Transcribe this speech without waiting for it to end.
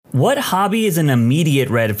What hobby is an immediate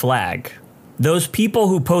red flag? Those people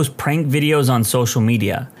who post prank videos on social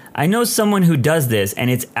media. I know someone who does this and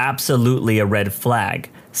it's absolutely a red flag.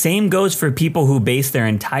 Same goes for people who base their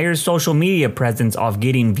entire social media presence off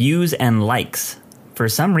getting views and likes. For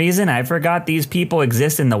some reason, I forgot these people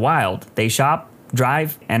exist in the wild. They shop,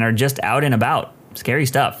 drive, and are just out and about. Scary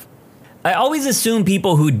stuff. I always assume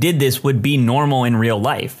people who did this would be normal in real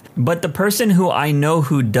life, but the person who I know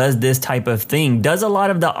who does this type of thing does a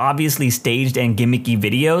lot of the obviously staged and gimmicky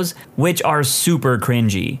videos, which are super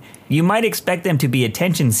cringy. You might expect them to be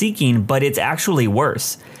attention seeking, but it's actually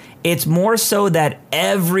worse. It's more so that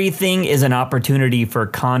everything is an opportunity for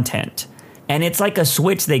content, and it's like a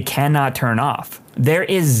switch they cannot turn off. There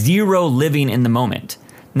is zero living in the moment.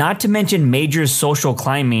 Not to mention major social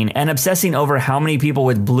climbing and obsessing over how many people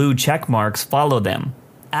with blue check marks follow them.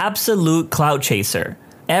 Absolute clout chaser.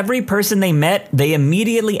 Every person they met, they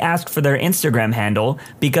immediately asked for their Instagram handle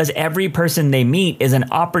because every person they meet is an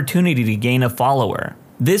opportunity to gain a follower.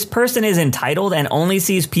 This person is entitled and only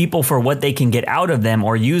sees people for what they can get out of them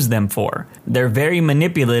or use them for. They're very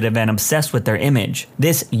manipulative and obsessed with their image.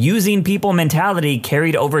 This using people mentality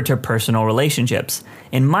carried over to personal relationships.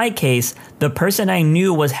 In my case, the person I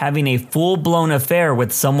knew was having a full-blown affair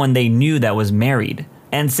with someone they knew that was married,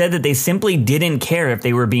 and said that they simply didn't care if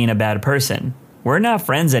they were being a bad person. We're not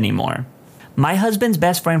friends anymore. My husband's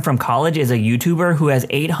best friend from college is a YouTuber who has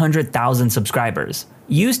 800,000 subscribers.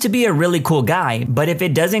 Used to be a really cool guy, but if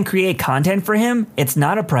it doesn't create content for him, it's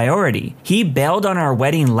not a priority. He bailed on our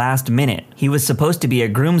wedding last minute. He was supposed to be a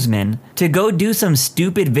groomsman to go do some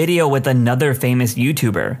stupid video with another famous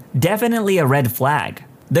YouTuber. Definitely a red flag.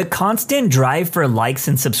 The constant drive for likes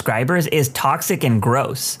and subscribers is toxic and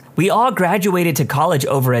gross. We all graduated to college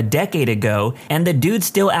over a decade ago, and the dude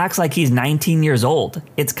still acts like he's 19 years old.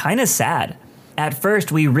 It's kinda sad. At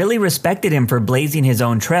first, we really respected him for blazing his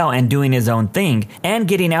own trail and doing his own thing, and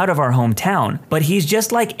getting out of our hometown, but he's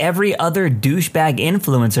just like every other douchebag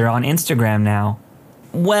influencer on Instagram now.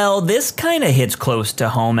 Well, this kinda hits close to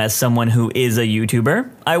home as someone who is a YouTuber.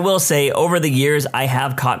 I will say, over the years, I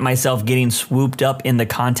have caught myself getting swooped up in the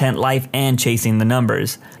content life and chasing the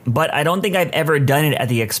numbers, but I don't think I've ever done it at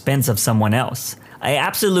the expense of someone else. I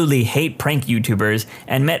absolutely hate prank YouTubers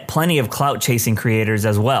and met plenty of clout chasing creators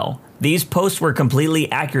as well. These posts were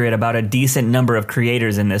completely accurate about a decent number of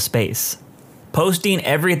creators in this space. Posting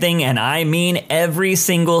everything, and I mean every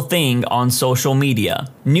single thing, on social media.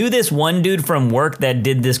 Knew this one dude from work that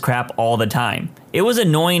did this crap all the time. It was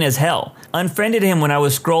annoying as hell. Unfriended him when I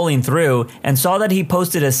was scrolling through and saw that he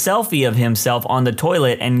posted a selfie of himself on the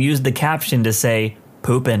toilet and used the caption to say,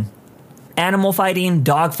 "Poopin'." Animal fighting,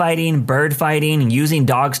 dog fighting, bird fighting, using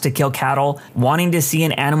dogs to kill cattle, wanting to see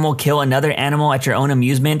an animal kill another animal at your own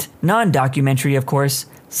amusement, non-documentary of course,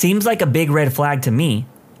 seems like a big red flag to me.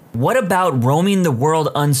 What about roaming the world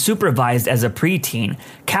unsupervised as a preteen,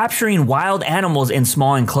 capturing wild animals in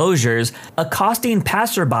small enclosures, accosting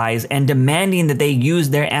passerbys, and demanding that they use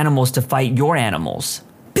their animals to fight your animals?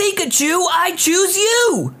 Pikachu, I choose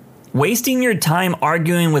you! Wasting your time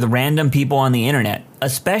arguing with random people on the internet,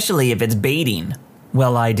 especially if it's baiting.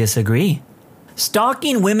 Well, I disagree.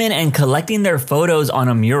 Stalking women and collecting their photos on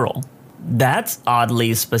a mural. That's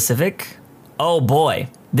oddly specific. Oh boy,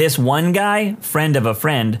 this one guy, friend of a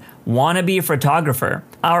friend, wannabe photographer.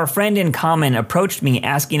 Our friend in common approached me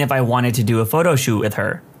asking if I wanted to do a photo shoot with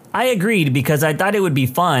her. I agreed because I thought it would be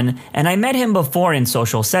fun, and I met him before in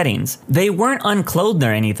social settings. They weren't unclothed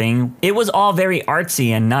or anything. It was all very artsy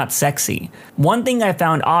and not sexy. One thing I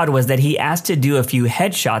found odd was that he asked to do a few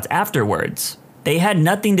headshots afterwards. They had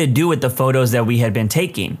nothing to do with the photos that we had been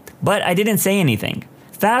taking, but I didn't say anything.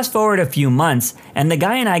 Fast forward a few months, and the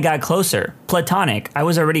guy and I got closer. Platonic, I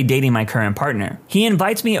was already dating my current partner. He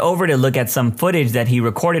invites me over to look at some footage that he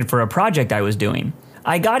recorded for a project I was doing.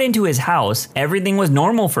 I got into his house, everything was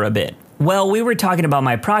normal for a bit. Well, we were talking about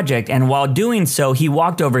my project, and while doing so, he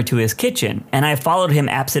walked over to his kitchen, and I followed him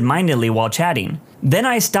absentmindedly while chatting. Then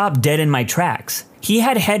I stopped dead in my tracks. He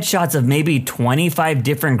had headshots of maybe 25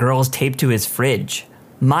 different girls taped to his fridge.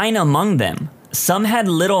 Mine among them. Some had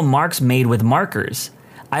little marks made with markers.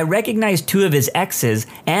 I recognized 2 of his exes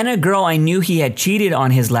and a girl I knew he had cheated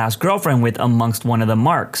on his last girlfriend with amongst one of the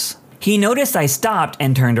marks. He noticed I stopped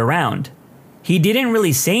and turned around. He didn't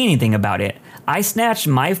really say anything about it. I snatched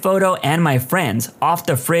my photo and my friend's off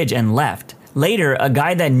the fridge and left. Later, a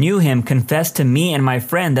guy that knew him confessed to me and my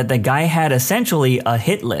friend that the guy had essentially a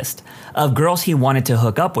hit list of girls he wanted to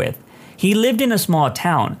hook up with. He lived in a small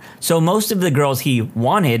town, so most of the girls he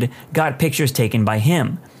wanted got pictures taken by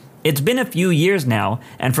him. It's been a few years now,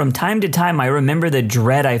 and from time to time I remember the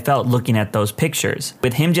dread I felt looking at those pictures,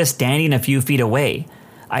 with him just standing a few feet away.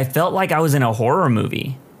 I felt like I was in a horror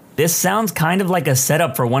movie. This sounds kind of like a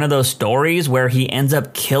setup for one of those stories where he ends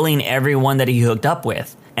up killing everyone that he hooked up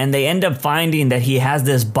with. And they end up finding that he has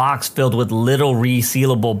this box filled with little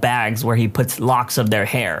resealable bags where he puts locks of their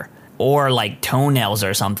hair. Or like toenails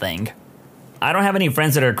or something. I don't have any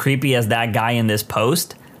friends that are creepy as that guy in this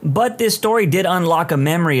post, but this story did unlock a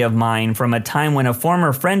memory of mine from a time when a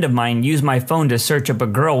former friend of mine used my phone to search up a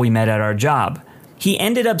girl we met at our job. He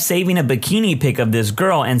ended up saving a bikini pic of this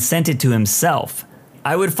girl and sent it to himself.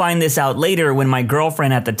 I would find this out later when my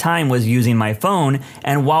girlfriend at the time was using my phone,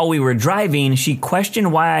 and while we were driving, she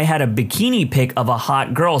questioned why I had a bikini pic of a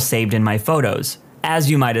hot girl saved in my photos.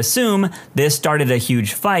 As you might assume, this started a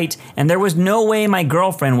huge fight, and there was no way my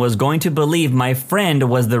girlfriend was going to believe my friend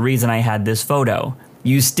was the reason I had this photo.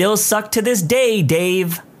 You still suck to this day,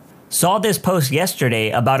 Dave. Saw this post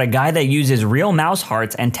yesterday about a guy that uses real mouse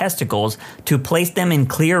hearts and testicles to place them in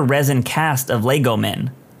clear resin cast of Lego men.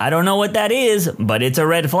 I don't know what that is, but it's a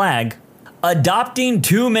red flag. Adopting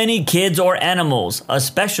too many kids or animals,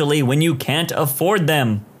 especially when you can't afford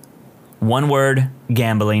them. One word,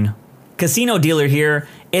 gambling. Casino dealer here,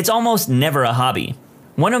 it's almost never a hobby.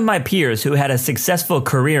 One of my peers who had a successful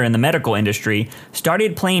career in the medical industry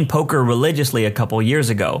started playing poker religiously a couple years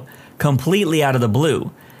ago, completely out of the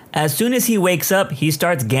blue. As soon as he wakes up, he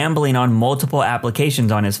starts gambling on multiple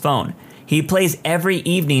applications on his phone. He plays every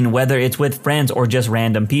evening, whether it's with friends or just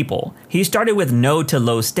random people. He started with no to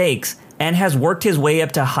low stakes and has worked his way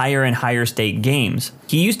up to higher and higher stake games.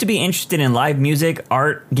 He used to be interested in live music,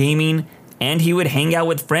 art, gaming, and he would hang out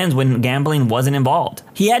with friends when gambling wasn't involved.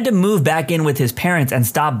 He had to move back in with his parents and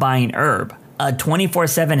stop buying herb, a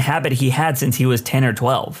 24/7 habit he had since he was 10 or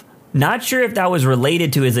 12. Not sure if that was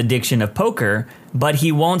related to his addiction of poker, but he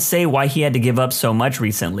won't say why he had to give up so much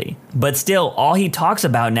recently. But still, all he talks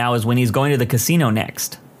about now is when he's going to the casino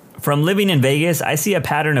next. From living in Vegas, I see a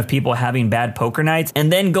pattern of people having bad poker nights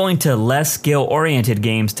and then going to less skill-oriented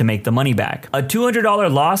games to make the money back. A $200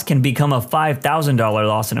 loss can become a $5,000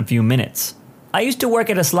 loss in a few minutes. I used to work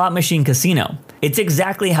at a slot machine casino. It's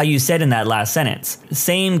exactly how you said in that last sentence.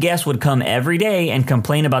 Same guest would come every day and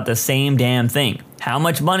complain about the same damn thing. How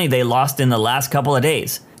much money they lost in the last couple of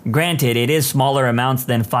days. Granted, it is smaller amounts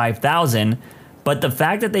than $5,000, but the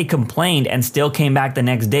fact that they complained and still came back the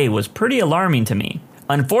next day was pretty alarming to me.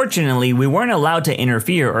 Unfortunately, we weren't allowed to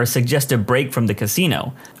interfere or suggest a break from the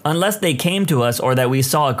casino, unless they came to us or that we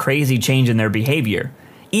saw a crazy change in their behavior.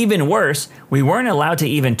 Even worse, we weren't allowed to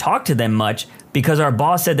even talk to them much because our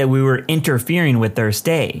boss said that we were interfering with their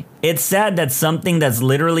stay. It's sad that something that's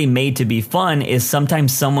literally made to be fun is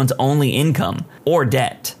sometimes someone's only income, or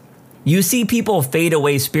debt. You see people fade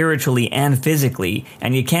away spiritually and physically,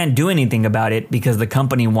 and you can't do anything about it because the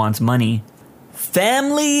company wants money.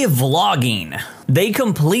 Family vlogging. They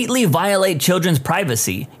completely violate children's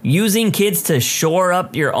privacy. Using kids to shore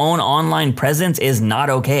up your own online presence is not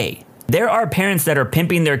okay. There are parents that are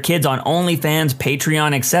pimping their kids on OnlyFans,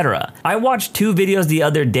 Patreon, etc. I watched 2 videos the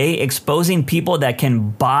other day exposing people that can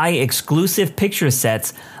buy exclusive picture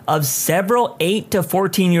sets of several 8 to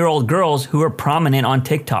 14-year-old girls who are prominent on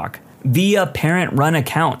TikTok via parent-run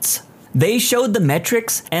accounts. They showed the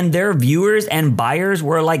metrics and their viewers and buyers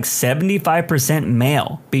were like 75%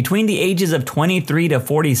 male, between the ages of 23 to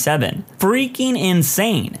 47. Freaking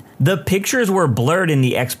insane. The pictures were blurred in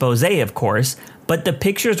the expose, of course, but the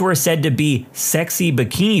pictures were said to be sexy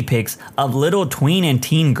bikini pics of little tween and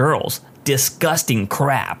teen girls. Disgusting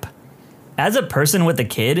crap. As a person with a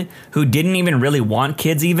kid who didn't even really want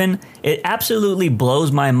kids even, it absolutely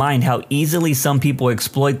blows my mind how easily some people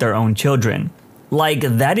exploit their own children. Like,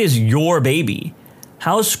 that is your baby.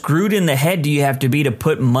 How screwed in the head do you have to be to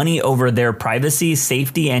put money over their privacy,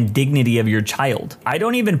 safety, and dignity of your child? I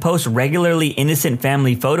don't even post regularly innocent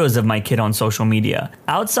family photos of my kid on social media.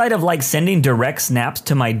 Outside of like sending direct snaps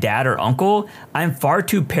to my dad or uncle, I'm far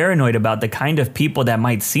too paranoid about the kind of people that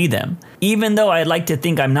might see them. Even though I'd like to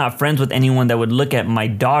think I'm not friends with anyone that would look at my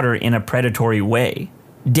daughter in a predatory way.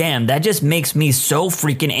 Damn, that just makes me so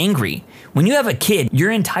freaking angry. When you have a kid,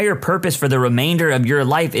 your entire purpose for the remainder of your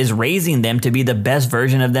life is raising them to be the best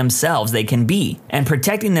version of themselves they can be, and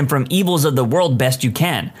protecting them from evils of the world best you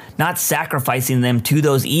can, not sacrificing them to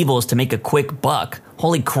those evils to make a quick buck.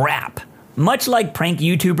 Holy crap. Much like prank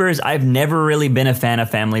YouTubers, I've never really been a fan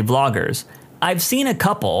of family vloggers. I've seen a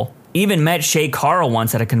couple, even met Shay Carl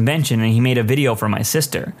once at a convention and he made a video for my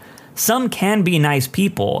sister. Some can be nice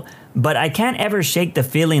people, but I can't ever shake the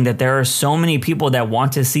feeling that there are so many people that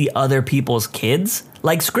want to see other people's kids.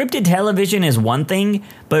 Like, scripted television is one thing,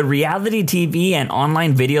 but reality TV and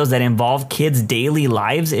online videos that involve kids' daily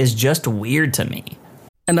lives is just weird to me.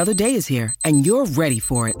 Another day is here, and you're ready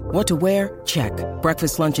for it. What to wear? Check.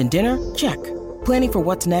 Breakfast, lunch, and dinner? Check. Planning for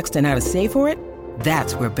what's next and how to save for it?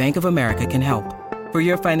 That's where Bank of America can help. For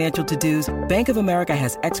your financial to-dos, Bank of America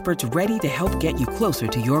has experts ready to help get you closer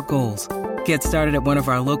to your goals. Get started at one of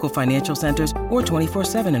our local financial centers or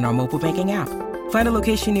 24/7 in our mobile banking app. Find a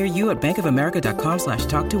location near you at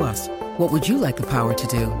bankofamerica.com/talktous. What would you like the power to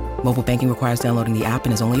do? Mobile banking requires downloading the app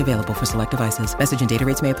and is only available for select devices. Message and data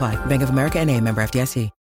rates may apply. Bank of America N.A., member FDIC.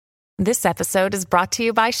 This episode is brought to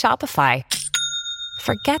you by Shopify.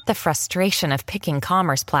 Forget the frustration of picking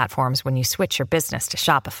commerce platforms when you switch your business to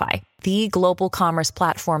Shopify, the global commerce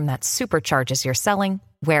platform that supercharges your selling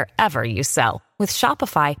wherever you sell. With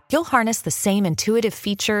Shopify, you'll harness the same intuitive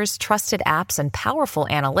features, trusted apps, and powerful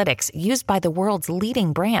analytics used by the world's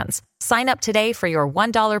leading brands. Sign up today for your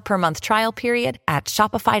 $1 per month trial period at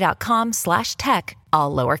shopify.com/tech,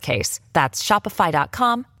 all lowercase. That's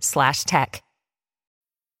shopify.com/tech.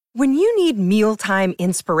 When you need mealtime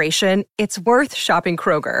inspiration, it's worth shopping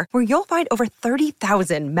Kroger, where you'll find over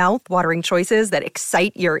 30,000 mouth-watering choices that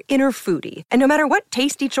excite your inner foodie. And no matter what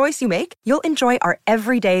tasty choice you make, you'll enjoy our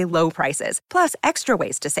everyday low prices, plus extra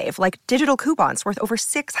ways to save, like digital coupons worth over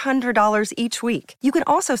 $600 each week. You can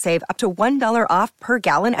also save up to $1 off per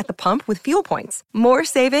gallon at the pump with fuel points. More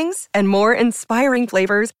savings and more inspiring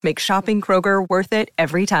flavors make shopping Kroger worth it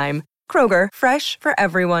every time. Kroger, fresh for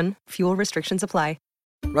everyone. Fuel restrictions apply.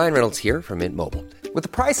 Ryan Reynolds here from Mint Mobile. With the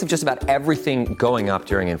price of just about everything going up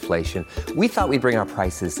during inflation, we thought we'd bring our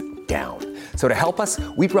prices down. So to help us,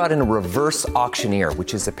 we brought in a reverse auctioneer,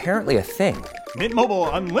 which is apparently a thing. Mint Mobile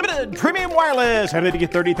Unlimited Premium Wireless. How to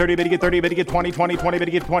get 30, 30, bit to get 30, bit to get 20, 20, 20, bit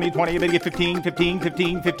to get 20, 20, bit to get 15, 15,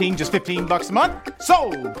 15, 15, just $15 a month?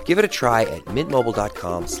 Sold! Give it a try at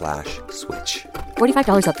mintmobile.com/switch.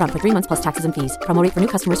 $45 up front for 3 months plus taxes and fees. Promo rate for new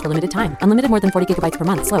customers for limited time. Unlimited more than 40 gigabytes per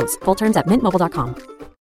month. Slows full terms at mintmobile.com.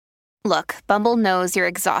 Look, Bumble knows you're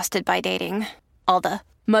exhausted by dating. All the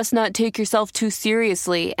must not take yourself too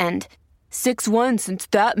seriously and 6'1" since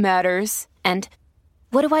that matters. And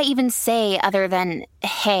what do I even say other than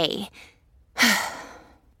hey?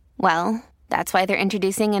 Well, that's why they're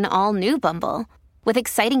introducing an all-new Bumble with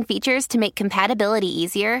exciting features to make compatibility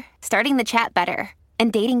easier, starting the chat better,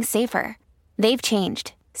 and dating safer. They've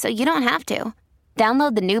changed, so you don't have to.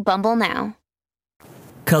 Download the new Bumble now.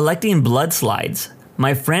 Collecting blood slides.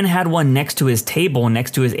 My friend had one next to his table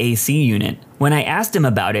next to his AC unit. When I asked him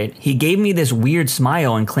about it, he gave me this weird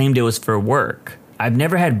smile and claimed it was for work. I've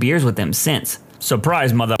never had beers with him since.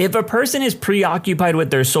 Surprise, mother. If a person is preoccupied with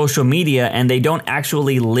their social media and they don't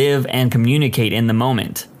actually live and communicate in the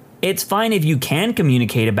moment, it's fine if you can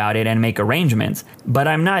communicate about it and make arrangements, but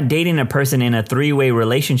I'm not dating a person in a three-way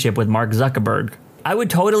relationship with Mark Zuckerberg. I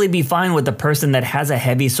would totally be fine with a person that has a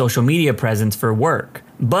heavy social media presence for work,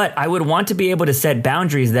 but I would want to be able to set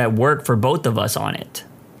boundaries that work for both of us on it.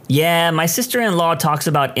 Yeah, my sister-in-law talks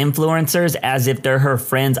about influencers as if they're her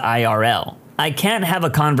friends IRL. I can't have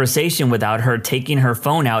a conversation without her taking her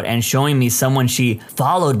phone out and showing me someone she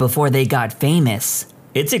followed before they got famous.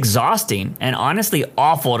 It's exhausting and honestly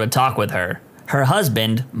awful to talk with her. Her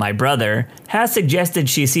husband, my brother, has suggested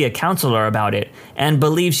she see a counselor about it and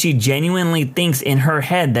believes she genuinely thinks in her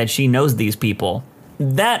head that she knows these people.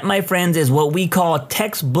 That, my friends, is what we call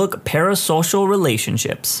textbook parasocial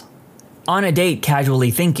relationships. On a date, casually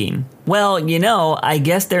thinking, well, I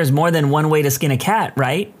guess there's more than one way to skin a cat,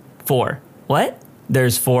 right? 4. What?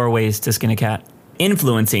 There's 4 ways to skin a cat.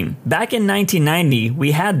 Influencing. Back in 1990,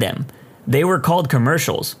 we had them. They were called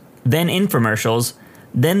commercials, then infomercials,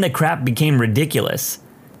 then the crap became ridiculous.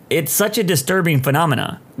 It's such a disturbing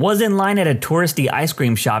phenomena. Was in line at a touristy ice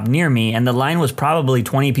cream shop near me and the line was probably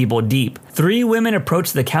 20 people deep. 3 women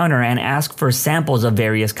approached the counter and asked for samples of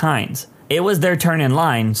various kinds. It was their turn in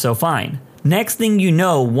line, so fine. Next thing you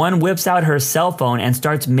know, one whips out her cell phone and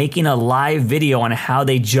starts making a live video on how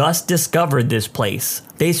they just discovered this place.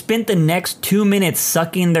 They spent the next 2 minutes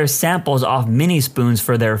sucking their samples off mini spoons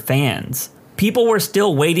for their fans. People were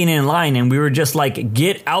still waiting in line and we were just like,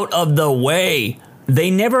 get out of the way.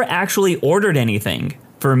 They never actually ordered anything.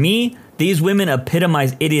 For me, these women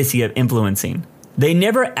epitomize idiocy of influencing. They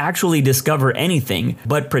never actually discover anything,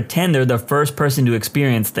 but pretend they're the first person to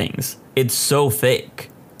experience things. It's so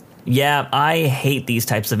fake. Yeah, I hate these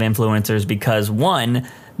types of influencers because 1,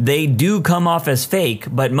 they do come off as fake,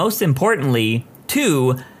 but most importantly,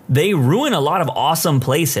 2, they ruin a lot of awesome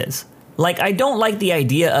places. Like, I don't like the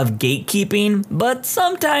idea of gatekeeping, but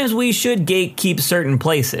sometimes we should gatekeep certain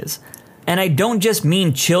places. And I don't just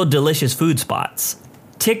mean chill, delicious food spots.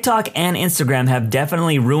 TikTok and Instagram have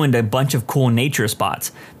definitely ruined a bunch of cool nature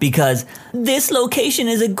spots because this location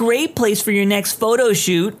is a great place for your next photo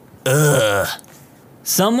shoot. Ugh.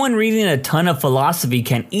 Someone reading a ton of philosophy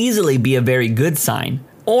can easily be a very good sign,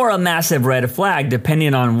 or a massive red flag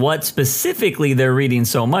depending on what specifically they're reading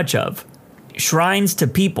so much of. Shrines to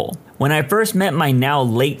people. When I first met my now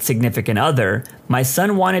late significant other, my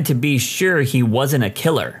son wanted to be sure he wasn't a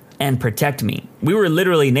killer and protect me. We were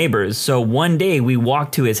literally neighbors, so one day we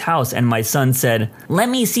walked to his house and my son said, "Let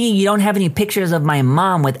me see you don't have any pictures of my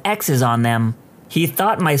mom with X's on them." He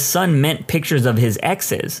thought my son meant pictures of his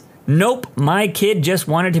exes. Nope, my kid just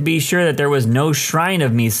wanted to be sure that there was no shrine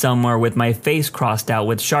of me somewhere with my face crossed out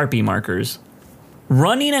with Sharpie markers.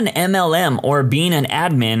 Running an MLM or being an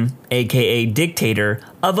admin, aka dictator,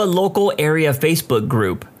 of a local area Facebook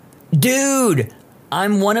group. Dude,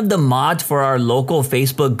 I'm one of the mods for our local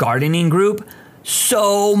Facebook gardening group.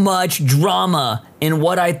 So much drama in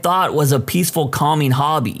what I thought was a peaceful, calming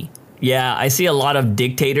hobby. Yeah, I see a lot of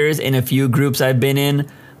dictators in a few groups I've been in,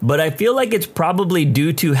 but I feel like it's probably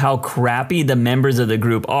due to how crappy the members of the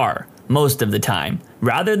group are, most of the time,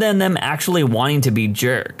 rather than them actually wanting to be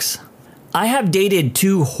jerks. I have dated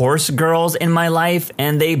 2 horse girls in my life,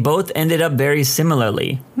 and they both ended up very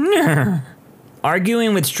similarly.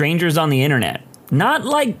 Arguing with strangers on the internet. Not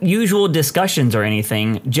like usual discussions or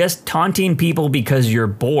anything, just taunting people because you're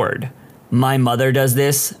bored. My mother does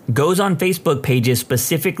this, goes on Facebook pages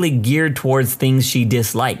specifically geared towards things she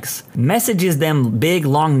dislikes, messages them big,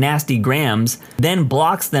 long, nasty grams, then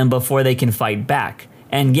blocks them before they can fight back.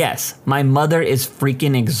 And yes, my mother is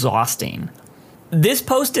freaking exhausting. This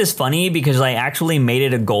post is funny because I actually made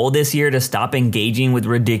it a goal this year to stop engaging with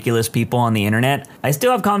ridiculous people on the internet. I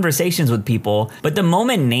still have conversations with people, but the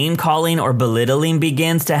moment name calling or belittling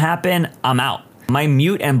begins to happen, I'm out. My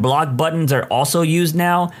mute and block buttons are also used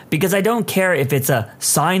now because I don't care if it's a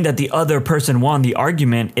sign that the other person won the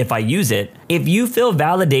argument if I use it. If you feel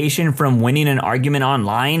validation from winning an argument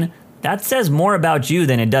online, that says more about you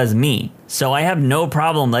than it does me. So I have no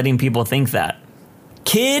problem letting people think that.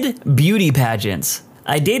 Kid beauty pageants.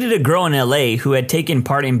 I dated a girl in LA who had taken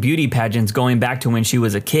part in beauty pageants going back to when she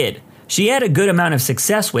was a kid. She had a good amount of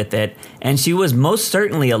success with it, and she was most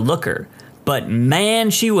certainly a looker. But man,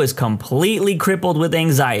 she was completely crippled with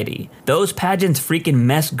anxiety. Those pageants freaking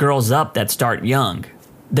mess girls up that start young.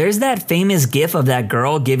 There's that famous gif of that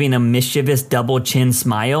girl giving a mischievous double chin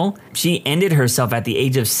smile. She ended herself at the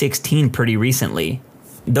age of 16 pretty recently.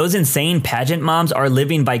 Those insane pageant moms are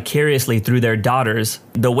living vicariously through their daughters,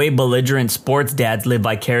 the way belligerent sports dads live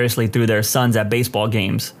vicariously through their sons at baseball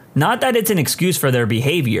games. Not that it's an excuse for their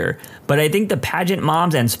behavior, but I think the pageant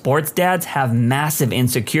moms and sports dads have massive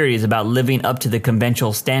insecurities about living up to the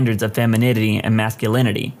conventional standards of femininity and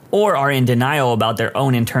masculinity, or are in denial about their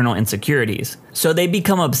own internal insecurities. So they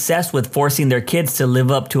become obsessed with forcing their kids to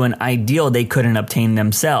live up to an ideal they couldn't obtain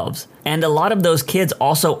themselves. And a lot of those kids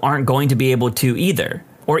also aren't going to be able to either,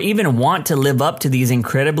 or even want to live up to these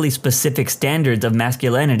incredibly specific standards of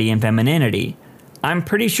masculinity and femininity. I'm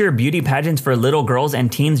pretty sure beauty pageants for little girls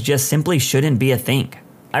and teens just simply shouldn't be a thing.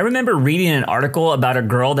 I remember reading an article about a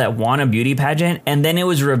girl that won a beauty pageant, and then it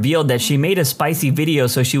was revealed that she made a spicy video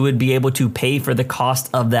so she would be able to pay for the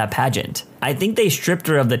cost of that pageant. I think they stripped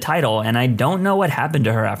her of the title, and I don't know what happened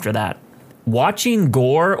to her after that. Watching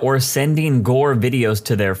gore or sending gore videos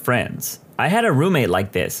to their friends. I had a roommate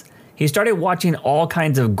like this. He started watching all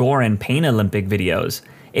kinds of gore and pain Olympic videos.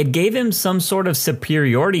 It gave him some sort of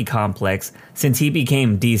superiority complex since he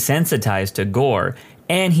became desensitized to gore,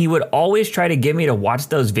 and he would always try to get me to watch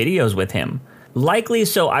those videos with him. Likely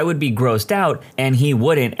so I would be grossed out and he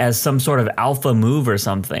wouldn't, as some sort of alpha move or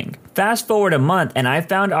something. Fast forward a month and I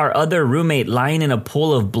found our other roommate lying in a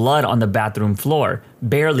pool of blood on the bathroom floor,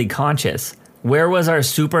 barely conscious. Where was our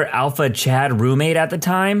super alpha Chad roommate at the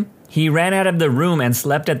time? He ran out of the room and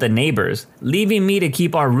slept at the neighbors, leaving me to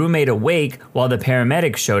keep our roommate awake while the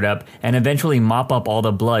paramedics showed up and eventually mop up all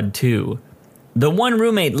the blood too. The one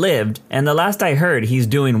roommate lived, and the last I heard, he's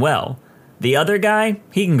doing well. The other guy,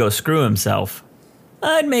 he can go screw himself.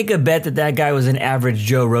 I'd make a bet that that guy was an average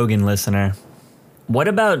Joe Rogan listener. What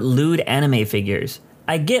about lewd anime figures?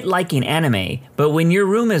 I get liking anime, but when your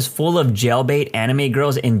room is full of jailbait anime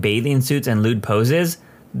girls in bathing suits and lewd poses,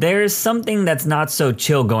 there's something that's not so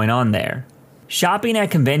chill going on there. Shopping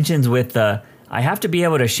at conventions with the "I have to be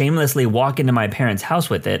able to shamelessly walk into my parents' house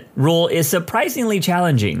with it" rule is surprisingly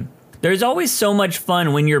challenging. There's always so much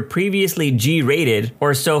fun when your previously G-rated,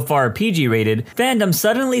 or so far PG-rated, fandom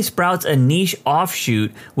suddenly sprouts a niche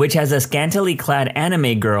offshoot which has a scantily clad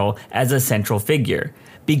anime girl as a central figure.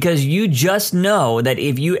 Because you just know that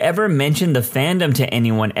if you ever mention the fandom to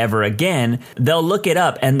anyone ever again, they'll look it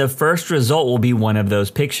up and the first result will be one of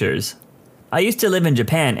those pictures. I used to live in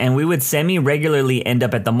Japan and we would semi-regularly end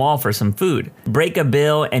up at the mall for some food, break a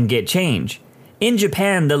bill, and get change. In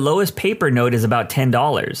Japan, the lowest paper note is about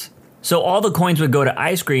 $10. So all the coins would go to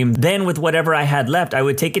ice cream, then with whatever I had left, I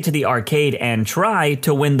would take it to the arcade and try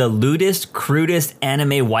to win the lewdest, crudest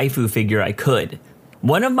anime waifu figure I could.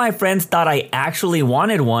 One of my friends thought I actually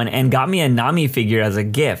wanted one and got me a Nami figure as a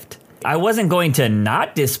gift. I wasn't going to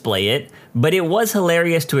not display it, but it was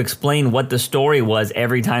hilarious to explain what the story was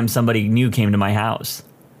every time somebody new came to my house.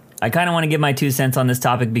 I kind of want to give my 2 cents on this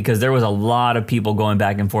topic because there was a lot of people going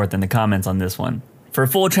back and forth in the comments on this one. For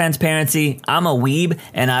full transparency, I'm a weeb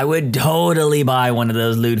and I would totally buy one of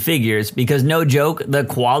those lewd figures because no joke, the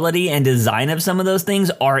quality and design of some of those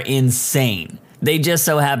things are insane. They just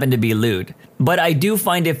so happen to be lewd. But I do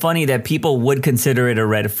find it funny that people would consider it a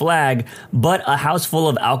red flag, but a house full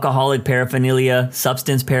of alcoholic paraphernalia,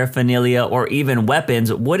 substance paraphernalia, or even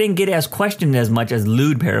weapons wouldn't get as questioned as much as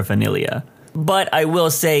lewd paraphernalia. But I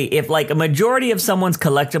will say, if like a majority of someone's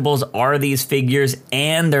collectibles are these figures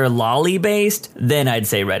and they're lolly based, then I'd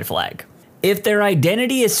say red flag. If their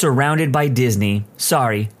identity is surrounded by Disney,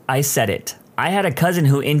 sorry, I said it. I had a cousin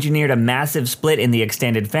who engineered a massive split in the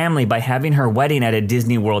extended family by having her wedding at a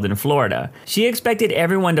Disney World in Florida. She expected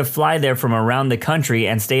everyone to fly there from around the country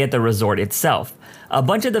and stay at the resort itself. A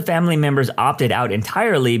bunch of the family members opted out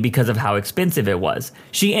entirely because of how expensive it was.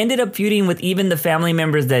 She ended up feuding with even the family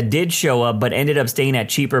members that did show up but ended up staying at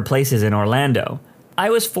cheaper places in Orlando.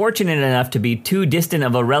 I was fortunate enough to be too distant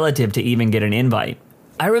of a relative to even get an invite.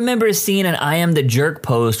 I remember seeing an I Am the Jerk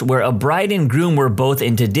post where a bride and groom were both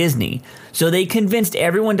into Disney, so they convinced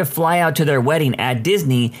everyone to fly out to their wedding at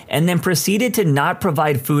Disney and then proceeded to not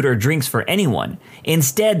provide food or drinks for anyone.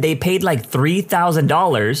 Instead, they paid like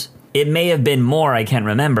 $3,000, it may have been more, I can't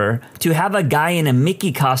remember, to have a guy in a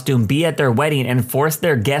Mickey costume be at their wedding and force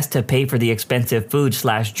their guests to pay for the expensive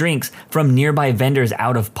food/drinks from nearby vendors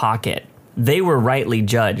out of pocket. They were rightly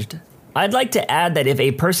judged. I'd like to add that if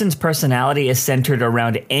a person's personality is centered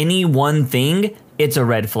around any one thing, it's a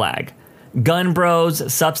red flag. Gun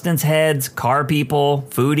bros, substance heads, car people,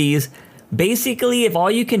 foodies. Basically, if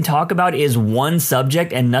all you can talk about is one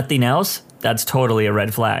subject and nothing else, that's totally a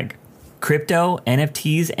red flag. Crypto,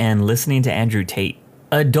 NFTs, and listening to Andrew Tate.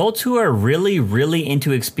 Adults who are really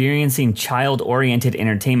into experiencing child-oriented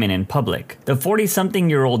entertainment in public. The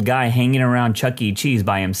 40-something-year-old guy hanging around Chuck E. Cheese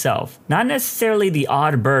by himself. Not necessarily the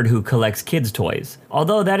odd bird who collects kids' toys,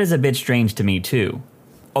 although that is a bit strange to me too.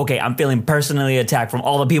 Okay, I'm feeling personally attacked from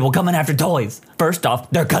all the people coming after toys. First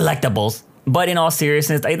off, they're collectibles. But in all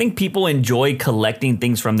seriousness, I think people enjoy collecting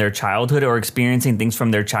things from their childhood or experiencing things from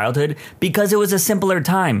their childhood because it was a simpler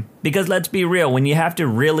time. Because let's be real, when you have to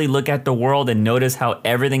really look at the world and notice how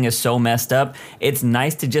everything is so messed up, it's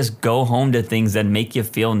nice to just go home to things that make you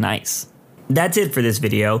feel nice. That's it for this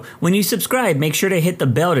video. When you subscribe, make sure to hit the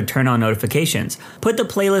bell to turn on notifications. Put the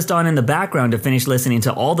playlist on in the background to finish listening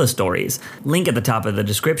to all the stories. Link at the top of the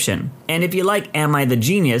description. And if you like Am I the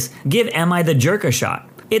Genius, give Am I the Jerk a shot.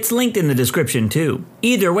 It's linked in the description too.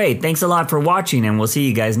 Either way, thanks a lot for watching and we'll see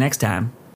you guys next time.